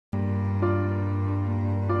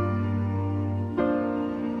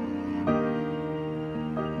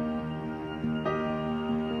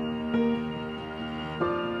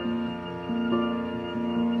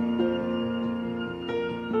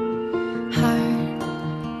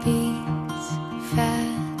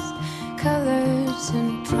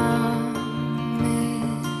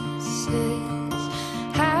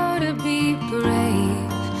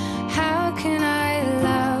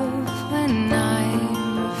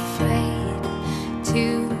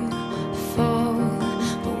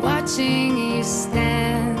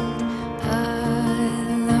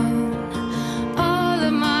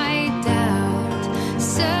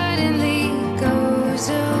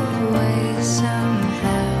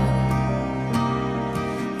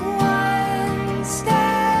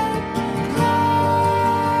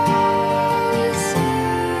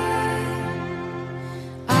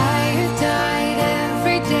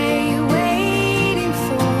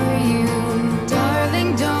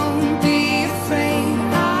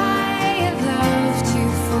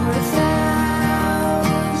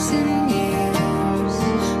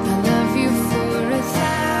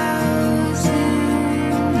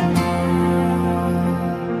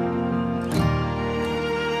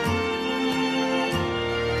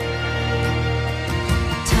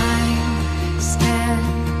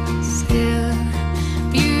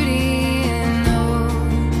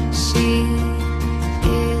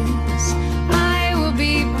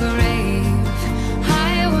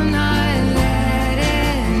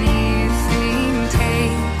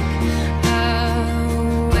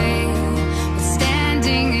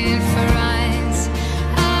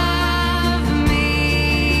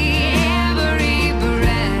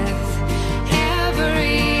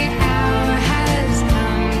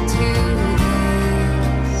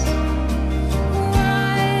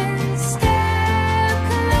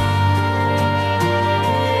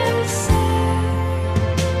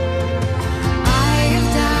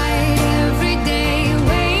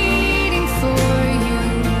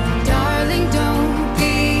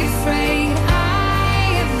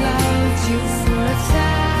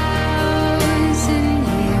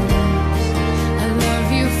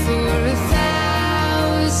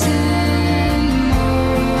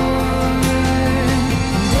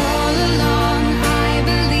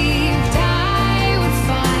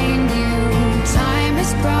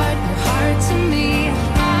brought your heart to me. I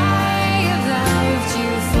have loved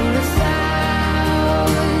you for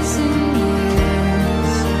 1,000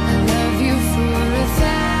 years. I love you for 1,000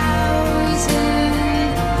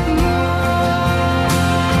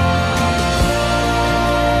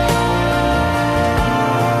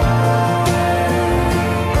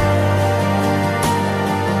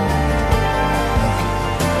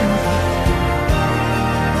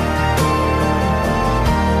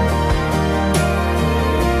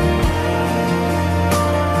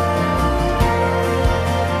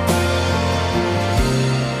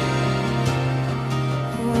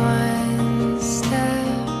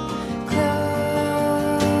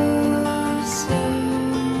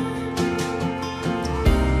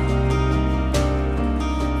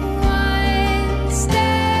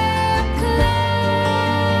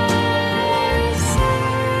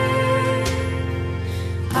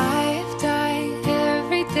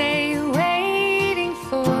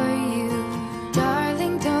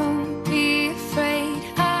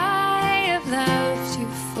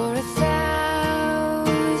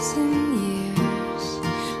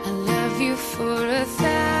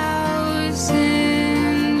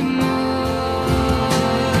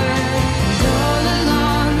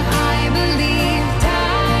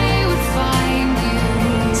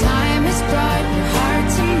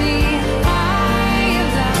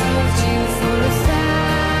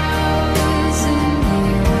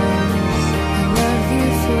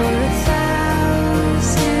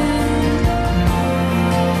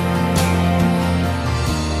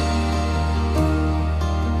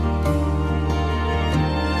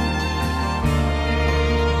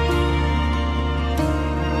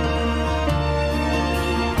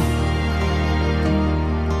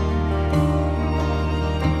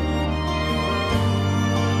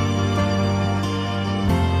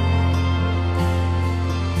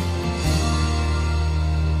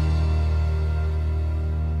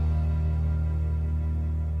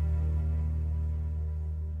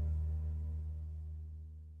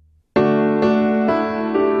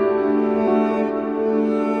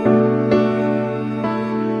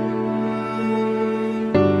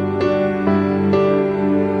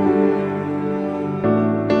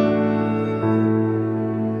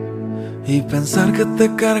 Y pensar que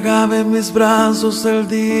te cargaba en mis brazos el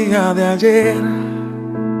día de ayer,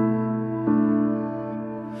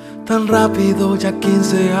 tan rápido, ya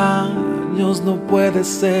 15 años no puede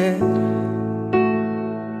ser.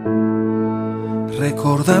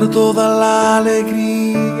 Recordar toda la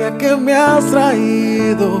alegría que me has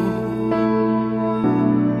traído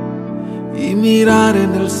y mirar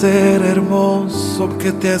en el ser hermoso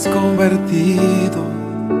que te has convertido.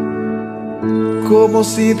 Como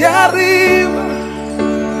si de arriba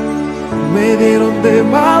me dieron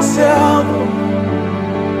demasiado,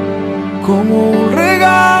 como un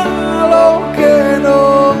regalo que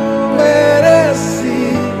no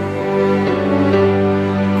merecí,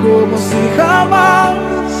 como si jamás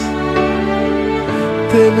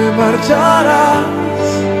te me marcharas.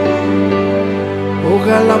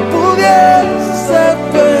 Ojalá pudiese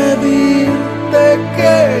pedirte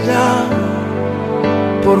que ya,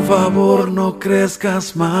 por favor, no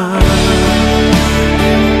crezcas más.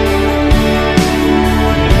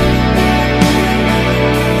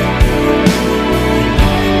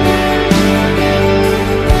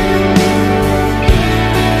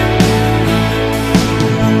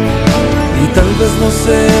 Y tal vez no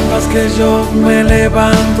sepas que yo me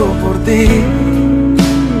levanto por ti,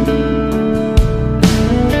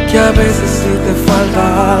 que a veces si te falta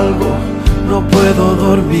algo no puedo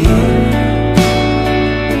dormir,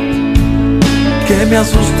 que me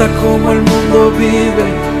asusta cómo el mundo vive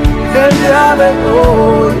el día de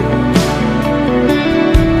hoy,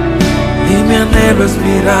 y mi anhelo es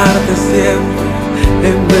mirarte siempre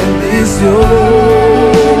en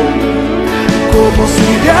bendición. Como si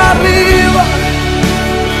de arriba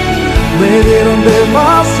me dieron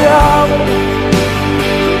demasiado,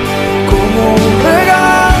 como un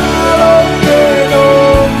regalo que no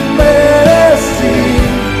merecí,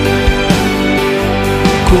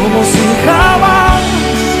 como si jamás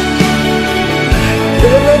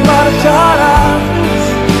te me marcharás.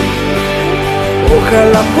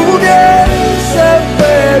 Ojalá pudiese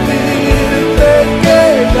pedirte que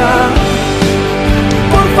ya,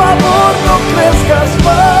 por favor, no crezcas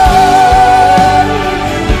más.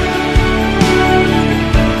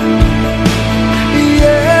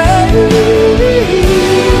 Yeah.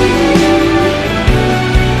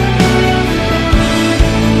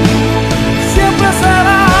 Siempre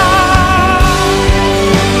será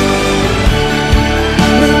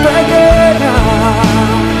mi pequeña.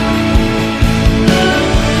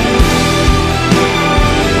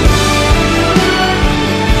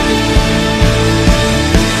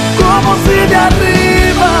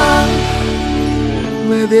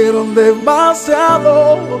 dieron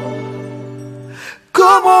demasiado,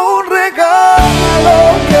 como un regalo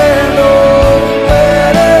que no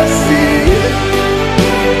merecí,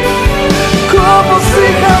 como si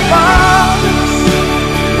jamás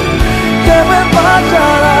te me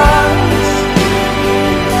fallarás.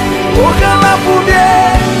 Ojalá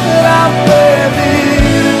pudiera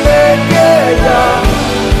pedirte que ya,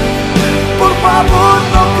 por favor,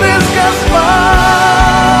 no crezcas más.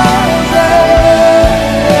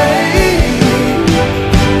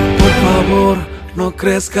 Por favor, no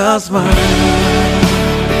crezcas más.